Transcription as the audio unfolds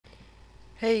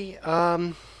Hey,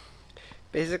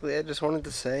 basically I just wanted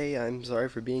to say I'm sorry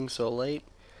for being so late.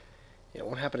 It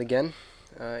won't happen again.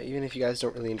 Even if you guys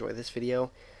don't really enjoy this video,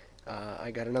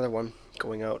 I got another one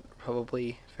going out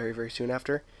probably very, very soon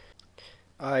after.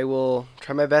 I will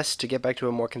try my best to get back to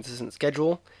a more consistent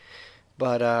schedule,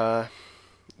 but,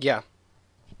 yeah.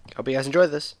 Hope you guys enjoy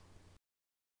this.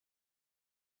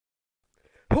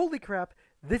 Holy crap,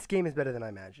 this game is better than I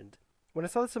imagined. When I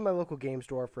saw this in my local game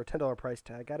store for a $10 price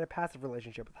tag, I had a passive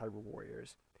relationship with Hyrule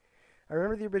Warriors. I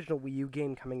remember the original Wii U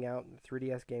game coming out and the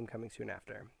 3DS game coming soon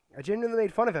after. I genuinely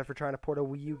made fun of it for trying to port a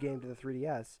Wii U game to the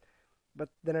 3DS, but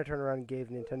then I turned around and gave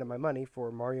Nintendo my money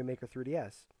for Mario Maker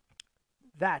 3DS.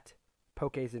 That,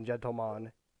 Pokés and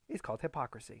Gentlemen, is called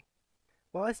hypocrisy.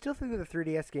 While I still think that the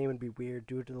 3DS game would be weird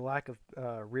due to the lack of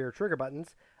rear trigger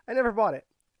buttons, I never bought it.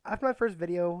 After my first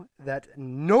video that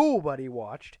nobody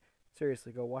watched,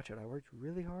 seriously, go watch it. I worked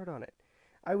really hard on it.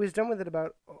 I was done with it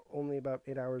only about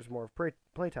 8 hours more of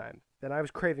playtime. Then I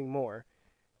was craving more.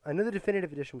 I knew the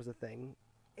definitive edition was a thing,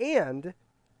 and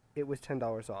it was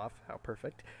 $10 off. How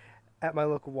perfect. At my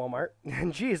local Walmart.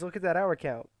 And geez, look at that hour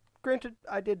count. Granted,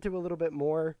 I did do a little bit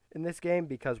more in this game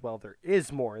because, well, there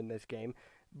is more in this game,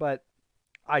 but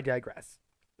I digress.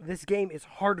 This game is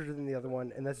harder than the other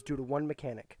one, and that's due to one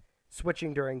mechanic: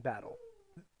 switching during battle.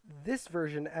 This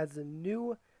version adds a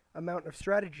new amount of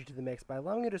strategy to the mix by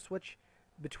allowing you to switch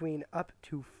between up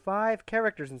to 5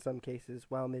 characters in some cases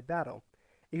while mid-battle.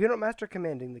 If you don't master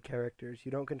commanding the characters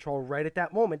you don't control right at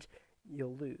that moment,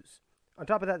 you'll lose. On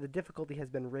top of that, the difficulty has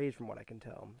been raised from what I can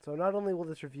tell. So not only will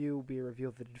this review be a review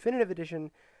of the definitive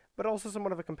edition, but also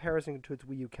somewhat of a comparison to its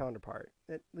Wii U counterpart,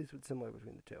 at least what's similar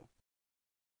between the two.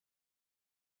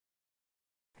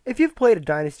 If you've played a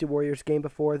Dynasty Warriors game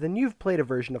before, then you've played a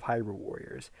version of Hyrule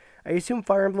Warriors. I assume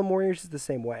Fire Emblem Warriors is the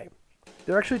same way.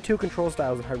 There are actually 2 control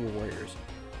styles of Hyrule Warriors: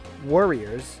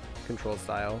 Warriors control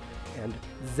style and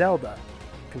Zelda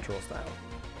control style.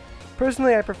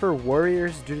 Personally, I prefer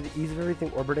Warriors due to the ease of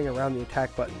everything orbiting around the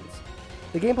attack buttons.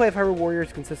 The gameplay of Hyrule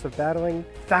Warriors consists of battling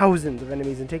thousands of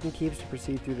enemies and taking keeps to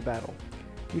proceed through the battle.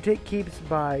 You take keeps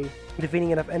by defeating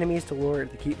enough enemies to lure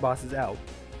the keep bosses out.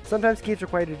 Sometimes keeps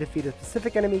require to defeat a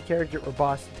specific enemy, character, or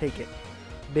boss to take it.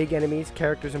 Big enemies,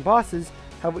 characters, and bosses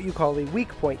have what you call a weak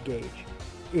point gauge.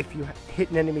 If you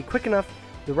hit an enemy quick enough,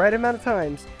 the right amount of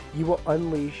times, you will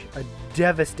unleash a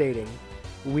devastating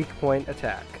weak point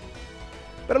attack.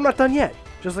 But I'm not done yet.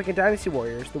 Just like in Dynasty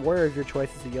Warriors, the warrior of your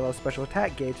choice is a yellow special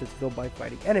attack gauge that's filled by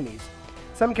fighting enemies.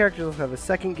 Some characters will have a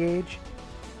second gauge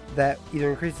that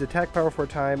either increases attack power for a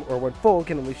time, or when full,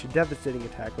 can unleash a devastating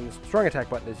attack when the strong attack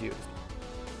button is used.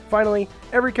 Finally,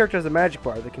 every character has a magic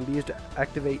bar that can be used to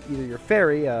activate either your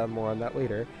fairy, more on that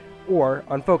later, or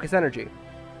on focus energy.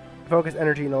 Focus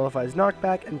energy nullifies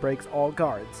knockback and breaks all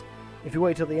guards. If you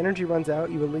wait till the energy runs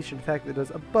out, you unleash an attack that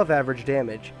does above average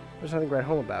damage. There's nothing to write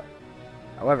home about.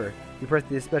 However, if you press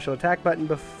the special attack button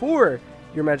before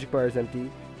your magic bar is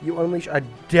empty, you unleash a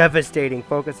devastating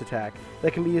focus attack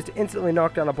that can be used to instantly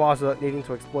knock down a boss without needing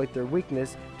to exploit their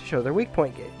weakness to show their weak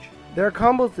point gauge. There are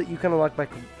combos that you can unlock by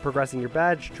progressing your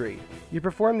badge tree. You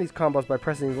perform these combos by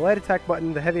pressing the light attack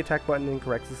button, the heavy attack button in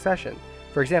correct succession.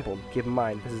 For example, keep in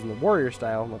mind this is in the warrior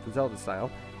style, not the Zelda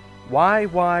style.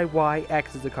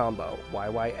 YYYX is a combo,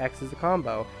 YYX is a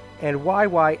combo, and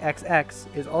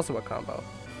YYXX is also a combo.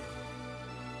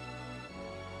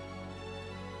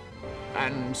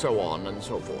 And so on and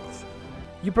so forth.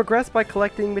 You progress by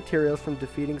collecting materials from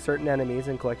defeating certain enemies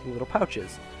and collecting little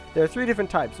pouches. There are 3 different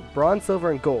types: bronze,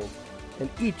 silver, and gold, and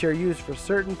each are used for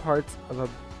certain parts of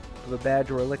a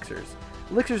badge or elixirs.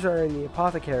 Elixirs are in the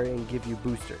apothecary and give you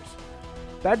boosters.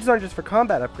 Badges aren't just for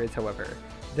combat upgrades, however.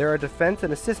 There are defense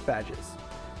and assist badges.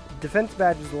 Defense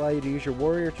badges allow you to use your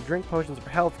warrior to drink potions for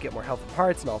health, get more health and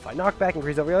hearts, nullify knockback,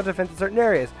 increase overall defense in certain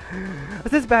areas.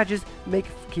 Assist badges make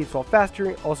keeps fall faster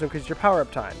and also increase your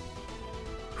power-up time.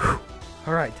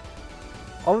 Alright.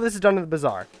 All of this is done in the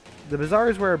bazaar. The bazaar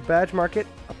is where a badge market,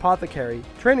 apothecary,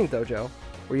 training dojo,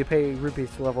 where you pay rupees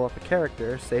to level up a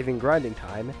character, saving grinding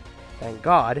time, thank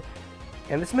God,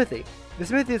 and the smithy. The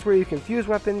smithy is where you can fuse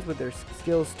weapons with their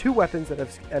skills to weapons that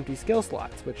have empty skill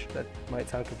slots, which that might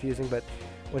sound confusing, but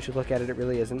once you look at it, it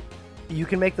really isn't. You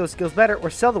can make those skills better or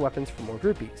sell the weapons for more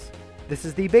rupees. This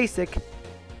is the basic,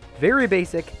 very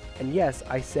basic, and yes,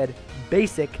 I said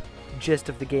basic gist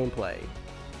of the gameplay.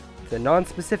 The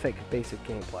non-specific basic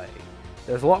gameplay.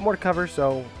 There's a lot more to cover,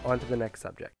 so on to the next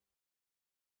subject.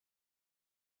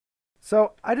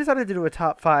 So I decided to do a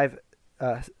top 5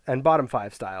 and bottom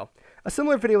 5 style. A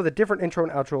similar video with a different intro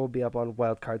and outro will be up on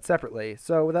Wildcard separately.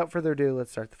 So without further ado,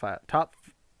 let's start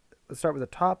let's start with the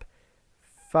top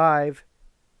 5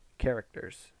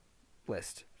 characters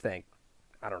list thing.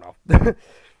 I don't know.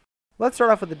 Let's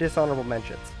start off with the dishonorable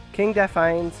mentions. King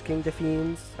Defiance, King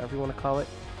Defiends, however you want to call it.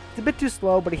 It's a bit too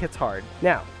slow, but he hits hard.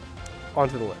 Now,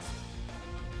 onto the list.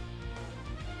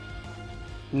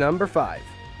 Number 5,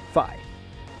 Fi.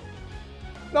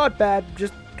 Not bad,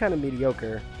 just kind of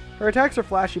mediocre. Her attacks are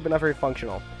flashy, but not very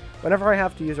functional. Whenever I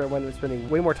have to use her, I end up spending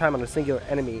way more time on a singular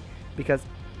enemy, because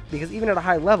even at a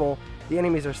high level, the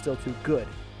enemies are still too good.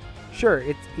 Sure,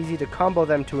 it's easy to combo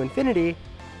them to infinity,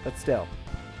 but still.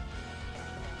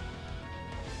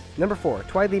 Number 4,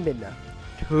 Twilight Midna.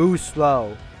 Too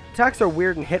slow. Attacks are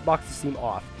weird and hitboxes seem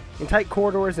off. In tight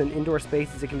corridors and indoor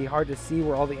spaces, it can be hard to see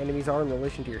where all the enemies are in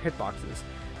relation to your hitboxes.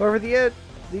 However, the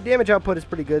damage output is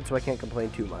pretty good, so I can't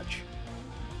complain too much.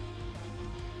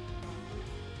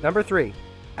 Number 3,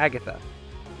 Agatha.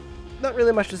 Not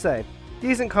really much to say.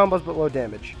 Decent combos, but low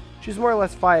damage. She's more or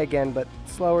less Fi again, but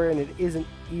slower, and it isn't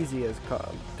easy as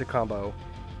to combo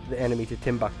the enemy to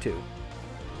Timbuktu.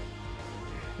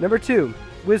 Number 2,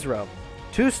 Wizro.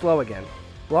 Too slow again.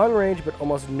 Long range, but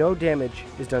almost no damage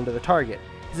is done to the target.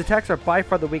 His attacks are by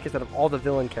far the weakest out of all the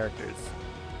villain characters.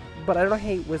 But I don't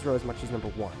hate Wizro as much as number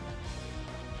 1.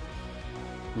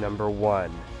 Number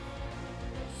 1,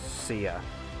 Sia.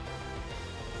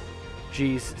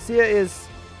 Jeez, Sia is...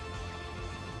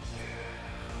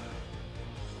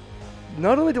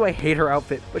 Not only do I hate her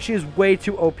outfit, but she is way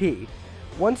too OP.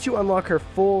 Once you unlock her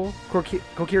full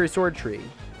Kokiri sword tree,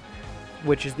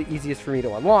 which is the easiest for me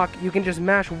to unlock, you can just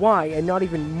mash Y and not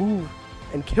even move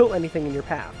and kill anything in your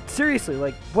path. Seriously,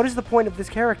 like, what is the point of this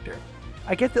character?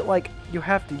 I get that, like, you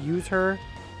have to use her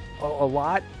a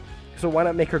lot, so why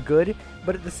not make her good?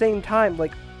 But at the same time,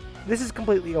 like, this is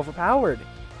completely overpowered.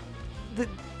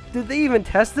 Did they even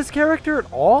test this character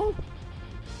at all?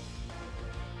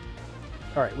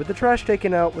 Alright, with the trash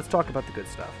taken out, let's talk about the good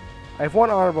stuff. I have one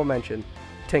honorable mention,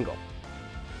 Tingle.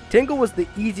 Tingle was the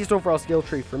easiest overall skill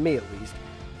tree for me, at least,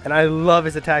 and I love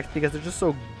his attacks because they're just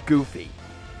so goofy.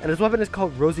 And his weapon is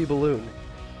called Rosy Balloon.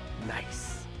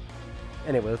 Nice.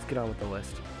 Anyway, let's get on with the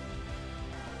list.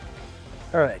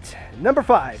 Alright, number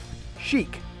 5,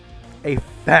 Sheik. A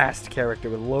fast character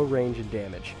with low range and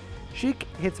damage. Sheik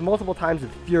hits multiple times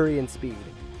with fury and speed.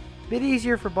 Bit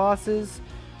easier for bosses,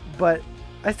 but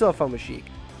I still have fun with Sheik.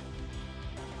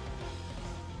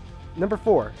 Number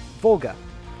 4, Volga.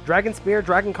 Dragon Spear,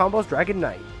 Dragon Combos, Dragon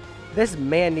Knight. This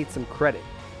man needs some credit.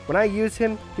 When I use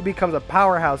him, he becomes a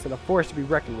powerhouse and a force to be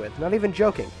reckoned with. Not even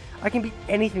joking. I can beat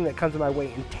anything that comes in my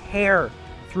way and tear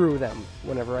through them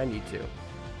whenever I need to.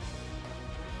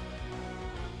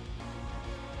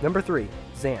 Number 3,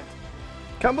 Zant.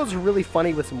 Combos are really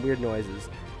funny with some weird noises.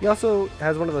 He also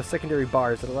has one of those secondary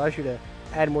bars that allows you to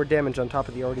add more damage on top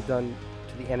of the already done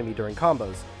to the enemy during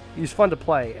combos. He's fun to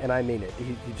play, and I mean it.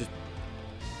 He just...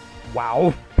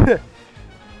 Wow.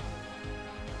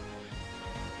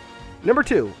 Number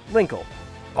 2, Linkle.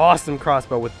 Awesome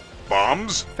crossbow with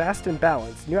Bombs? fast and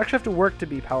balanced. You actually have to work to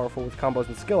be powerful with combos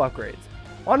and skill upgrades.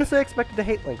 Honestly, I expected to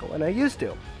hate Linkle, and I used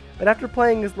to. But after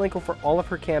playing as Linkle for all of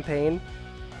her campaign,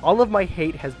 all of my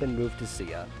hate has been moved to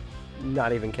Sia.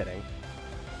 Not even kidding.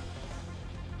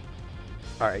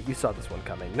 Alright, you saw this one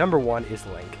coming. Number 1 is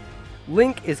Link.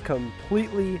 Link is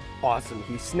completely awesome.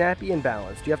 He's snappy and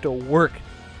balanced. You have to work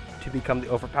to become the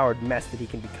overpowered mess that he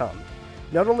can become.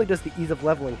 Not only does the ease of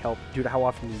leveling help due to how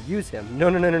often you use him,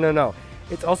 no.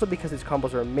 It's also because his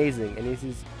combos are amazing, and he's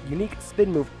his unique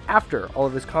spin move after all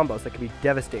of his combos that can be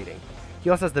devastating. He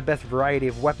also has the best variety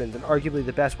of weapons, and arguably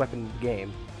the best weapon in the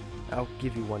game. I'll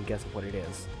give you one guess of what it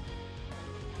is.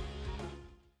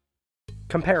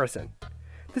 Comparison.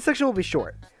 This section will be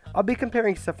short. I'll be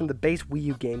comparing stuff from the base Wii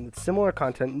U game with similar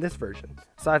content in this version.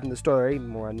 Aside from the story,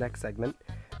 more on next segment,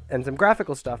 and some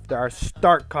graphical stuff, there are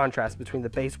stark contrasts between the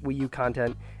base Wii U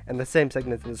content and the same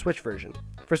segments in the Switch version.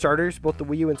 For starters, both the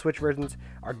Wii U and Switch versions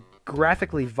are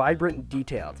graphically vibrant and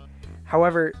detailed.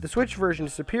 However, the Switch version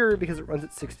is superior because it runs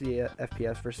at 60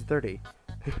 FPS versus 30.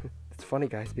 It's funny,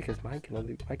 guys, because my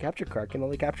capture card can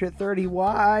only capture at 30.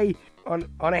 Why? On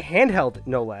a handheld,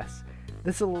 no less.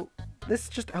 This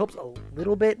just helps a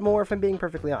little bit more, if I'm being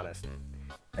perfectly honest.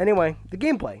 Anyway, the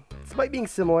gameplay, despite being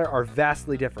similar, are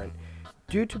vastly different.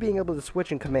 Due to being able to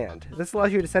switch in command, this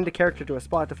allows you to send a character to a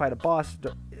spot to fight a boss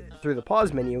through the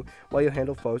pause menu while you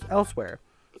handle foes elsewhere.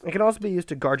 It can also be used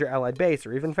to guard your allied base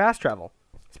or even fast travel.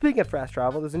 Speaking of fast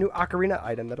travel, there's a new Ocarina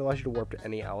item that allows you to warp to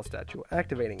any owl statue,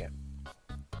 activating it.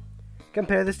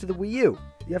 Compare this to the Wii U.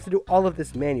 You have to do all of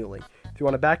this manually. If you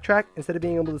want to backtrack, instead of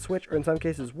being able to switch or in some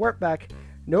cases warp back,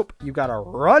 nope, you gotta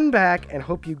run back and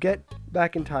hope you get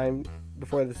back in time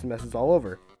before this mess is all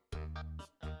over.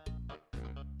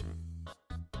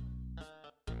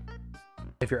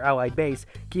 If you're allied base,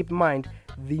 keep in mind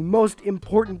The most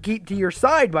important key to your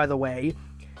side, by the way,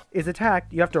 is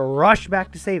attacked. You have to rush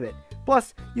back to save it.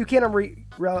 Plus, you cannot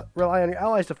rely on your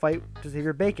allies to fight to save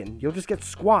your bacon. You'll just get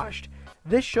squashed.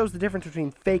 This shows the difference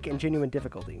between fake and genuine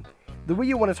difficulty. The Wii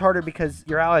U one is harder because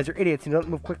your allies are idiots and you don't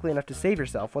move quickly enough to save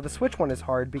yourself, while the Switch one is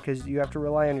hard because you have to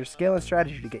rely on your skill and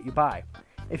strategy to get you by.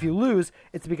 If you lose,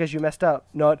 it's because you messed up,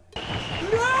 not... No!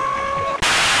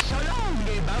 So long,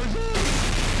 Bowser!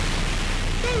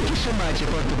 Thank you so much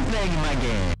for playing my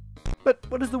game. But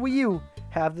what does the Wii U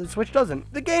have that the Switch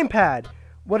doesn't? The gamepad!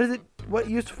 What is it? What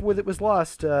use with it was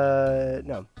lost?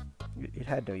 No. It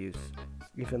had no use.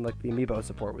 Even like the amiibo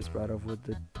support was brought over with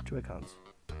the Joy-Cons.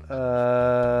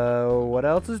 What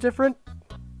else is different?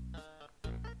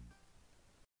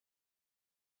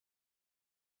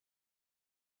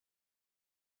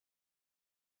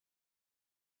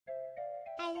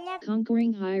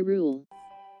 Conquering Hyrule.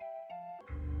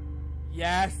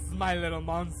 Yes, my little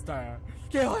monster.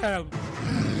 Kill him.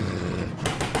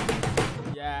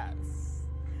 Yes.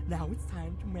 Now it's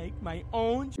time to make my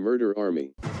own murder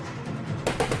army.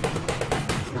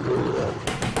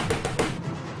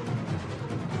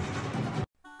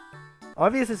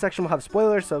 Obviously, this section will have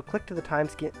spoilers, so click to the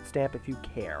timestamp if you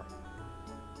care.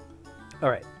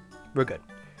 Alright, we're good.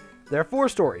 There are 4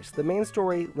 stories. The main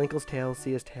story, Linkle's Tale,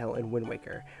 Sia's Tale, and Wind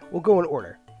Waker. We'll go in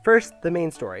order. First, the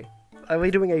main story. I'll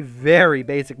be doing a very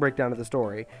basic breakdown of the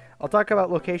story. I'll talk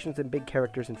about locations and big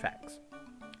characters and facts.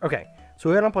 Okay, so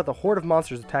we end up with a horde of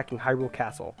monsters attacking Hyrule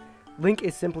Castle. Link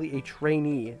is simply a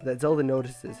trainee that Zelda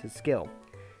notices his skill.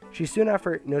 She soon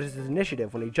after notices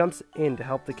initiative when he jumps in to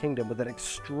help the kingdom with an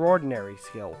extraordinary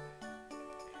skill.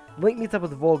 Link meets up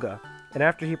with Volga, and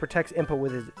after he protects Impa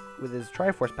with his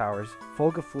Triforce powers,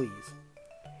 Volga flees.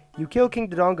 You kill King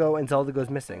Dodongo and Zelda goes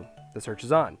missing. The search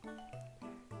is on.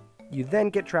 You then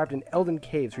get trapped in Elden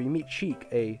Caves where you meet Sheik,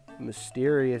 a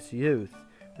mysterious youth,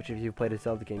 which if you've played a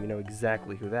Zelda game you know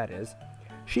exactly who that is.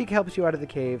 Sheik helps you out of the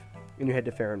cave and you head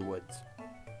to Faron Woods.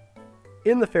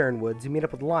 In the Faron Woods you meet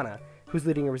up with Lana, who's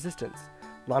leading a resistance.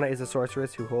 Lana is a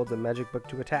sorceress who holds a magic book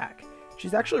to attack.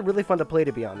 She's actually really fun to play,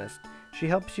 to be honest. She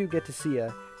helps you get to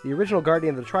Sia, the original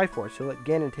guardian of the Triforce, who let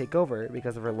Ganon take over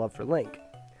because of her love for Link.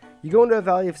 You go into a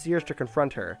Valley of Seers to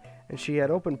confront her, and she had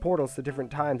opened portals to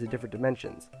different times and different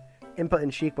dimensions. Impa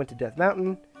and Sheik went to Death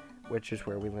Mountain, which is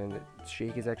where we learned that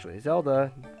Sheik is actually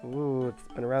Zelda. Ooh,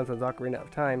 it's been around since Ocarina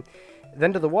of Time.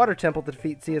 Then to the Water Temple to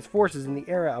defeat Sia's forces in the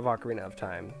era of Ocarina of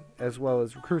Time, as well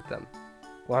as recruit them.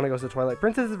 Lana goes to Twilight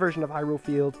Princess's version of Hyrule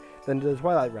Field, then to the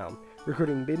Twilight Realm,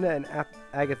 recruiting Midna and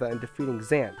Agatha and defeating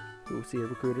Zant, who Sia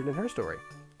recruited in her story.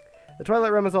 The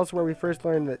Twilight Realm is also where we first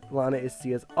learned that Lana is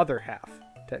Sia's other half,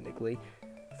 technically.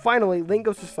 Finally, Link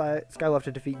goes to Skyloft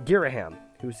to defeat Giraham,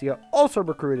 who Sia also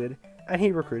recruited, and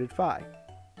he recruited Fi.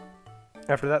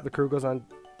 After that, the crew goes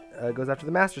after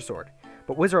the Master Sword,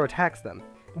 but Wizard attacks them.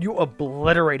 You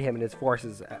obliterate him and his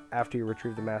forces after you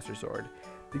retrieve the Master Sword.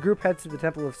 The group heads to the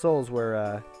Temple of Souls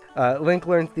where Link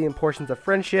learns the importance of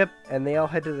friendship, and they all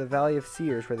head to the Valley of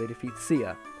Seers where they defeat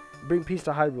Sia. Bring peace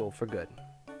to Hyrule for good.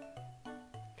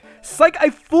 Psych, I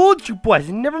fooled you boys!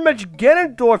 I never mentioned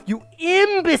Ganondorf, you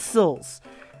imbeciles!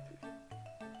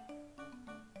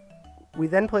 We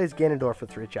then play as Ganondorf for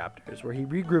 3 chapters, where he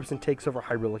regroups and takes over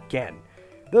Hyrule again.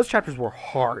 Those chapters were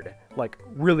hard, like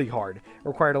really hard. It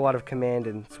required a lot of command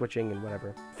and switching and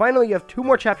whatever. Finally, you have 2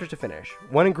 more chapters to finish.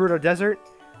 One in Gerudo Desert,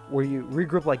 where you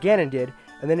regroup like Ganon did,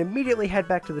 and then immediately head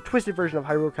back to the twisted version of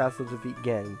Hyrule Castle to defeat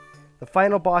Ganon. The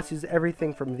final boss uses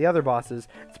everything from the other bosses.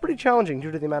 It's pretty challenging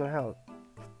due to the amount of health.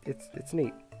 It's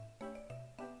neat.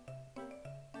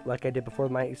 Like I did before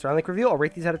my Starlink review, I'll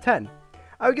rate these out of 10.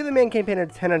 I would give the main campaign a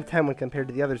 10 out of 10 when compared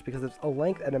to the others because of its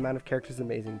length and amount of characters and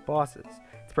amazing bosses.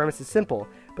 Its premise is simple,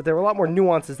 but there are a lot more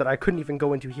nuances that I couldn't even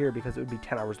go into here because it would be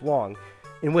 10 hours long,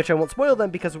 in which I won't spoil them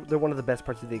because they're one of the best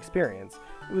parts of the experience.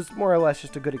 It was more or less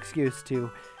just a good excuse to,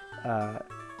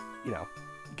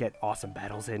 get awesome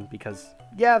battles in because,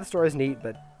 yeah, the story's neat,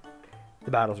 but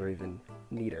the battles are even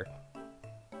neater.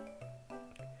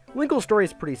 Linkle's story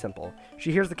is pretty simple.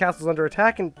 She hears the castle's under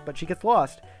attack, but she gets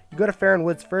lost. You go to Faron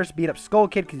Woods first, beat up Skull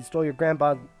Kid because he stole your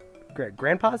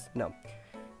grandpa's? No.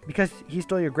 Because he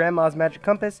stole your grandma's magic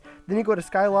compass. Then you go to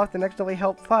Skyloft and accidentally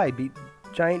help Fi beat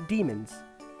giant demons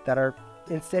that are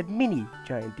instead mini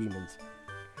giant demons.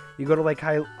 You go to Lake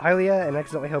Hylia and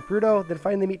accidentally help Rudo, then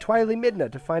finally meet Twilight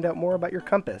Midna to find out more about your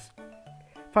compass.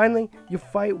 Finally, you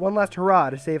fight one last hurrah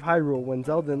to save Hyrule when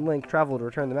Zelda and Link travel to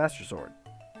return the Master Sword.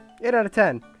 8 out of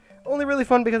 10. Only really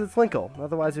fun because it's Linkle,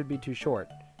 otherwise it would be too short.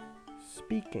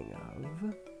 Speaking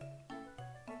of...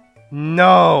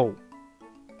 No!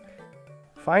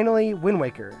 Finally, Wind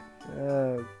Waker.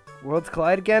 Worlds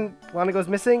collide again, Lana goes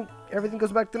missing, everything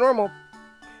goes back to normal.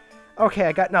 Okay,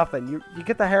 I got nothing. You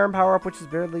get the harem power-up, which is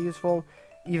barely useful,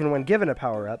 even when given a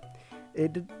power-up.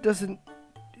 It doesn't...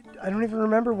 I don't even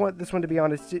remember what this one, to be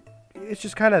honest. It's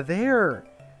just kind of there.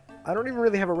 I don't even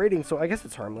really have a rating, so I guess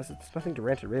it's harmless. It's nothing to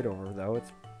rant and rave over, though.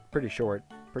 It's pretty short,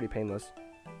 pretty painless.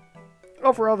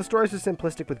 Overall, the stories are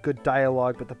simplistic with good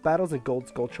dialogue, but the battles and gold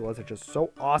Skulltulas are just so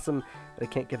awesome that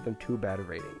I can't give them too bad of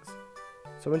ratings.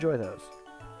 So enjoy those.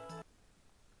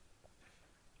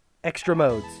 Extra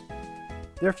modes.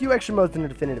 There are a few extra modes in the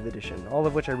Definitive Edition, all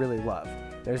of which I really love.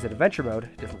 There's an Adventure mode,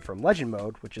 different from Legend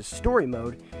mode, which is Story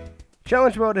mode,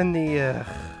 Challenge mode, and the,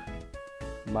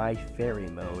 My Fairy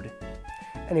mode.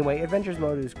 Anyway, Adventures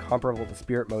mode is comparable to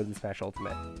Spirit mode in Smash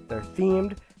Ultimate. They're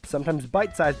themed, sometimes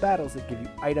bite-sized battles that give you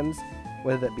items,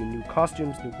 whether that be new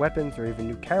costumes, new weapons, or even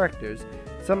new characters,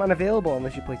 some unavailable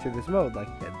unless you play through this mode, like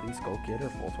Deadly Skull Kid or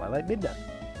Full Twilight Midnight.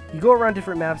 You go around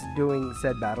different maps doing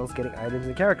said battles, getting items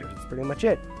and characters. That's pretty much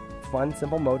it. It's a fun,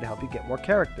 simple mode to help you get more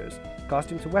characters,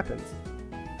 costumes, and weapons.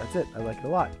 That's it. I like it a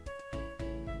lot.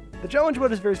 The challenge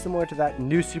mode is very similar to that in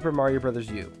New Super Mario Bros.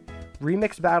 U.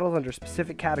 Remixed battles under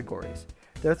specific categories.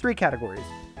 There are 3 categories.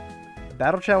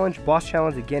 Battle Challenge, Boss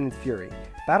Challenge, and Ganon's Fury.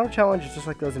 Battle Challenge is just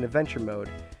like those in Adventure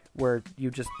mode, where you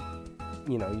just,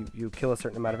 you kill a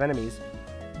certain amount of enemies.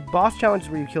 Boss Challenge is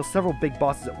where you kill several big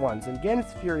bosses at once, and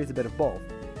Ganon's Fury is a bit of both.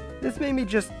 This made me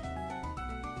just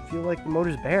feel like the mode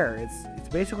is bare. It's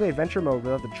basically Adventure mode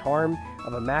without the charm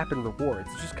of a map and rewards.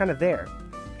 It's just kind of there.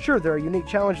 Sure, there are unique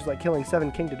challenges like killing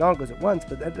 7 King Dodongos at once,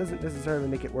 but that doesn't necessarily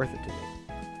make it worth it to me.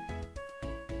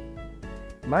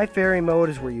 My Fairy mode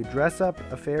is where you dress up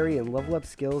a fairy and level up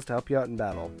skills to help you out in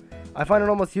battle. I find it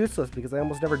almost useless because I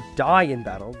almost never die in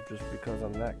battle, just because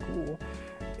I'm that cool.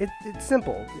 It's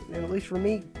simple, and at least for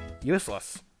me,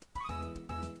 useless.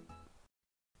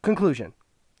 Conclusion.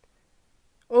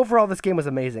 Overall, this game was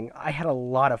amazing. I had a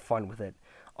lot of fun with it.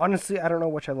 Honestly, I don't know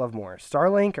which I love more,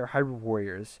 Starlink or Hyrule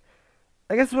Warriors.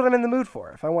 I guess it's what I'm in the mood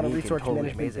for. If I want a resource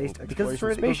management-based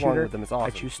exploration space shooter, I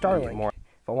choose Starlink.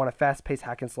 If I want a fast-paced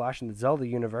hack and slash in the Zelda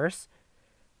universe,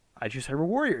 I choose Hyrule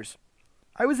Warriors.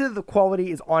 I would say that the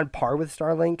quality is on par with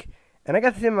Starlink, and I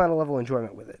got the same amount of level of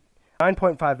enjoyment with it.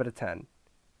 9.5 out of 10.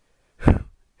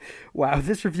 Wow,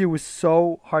 this review was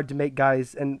so hard to make,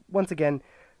 guys, and once again,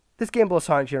 this game blows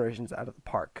Sonic Generations out of the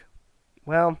park.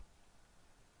 Well,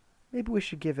 maybe we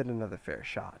should give it another fair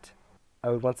shot. I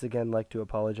would once again like to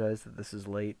apologize that this is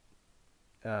late.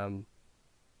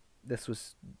 This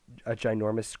was a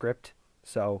ginormous script,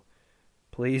 so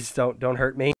please don't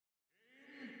hurt me.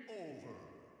 Over.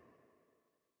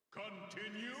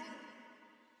 Continue.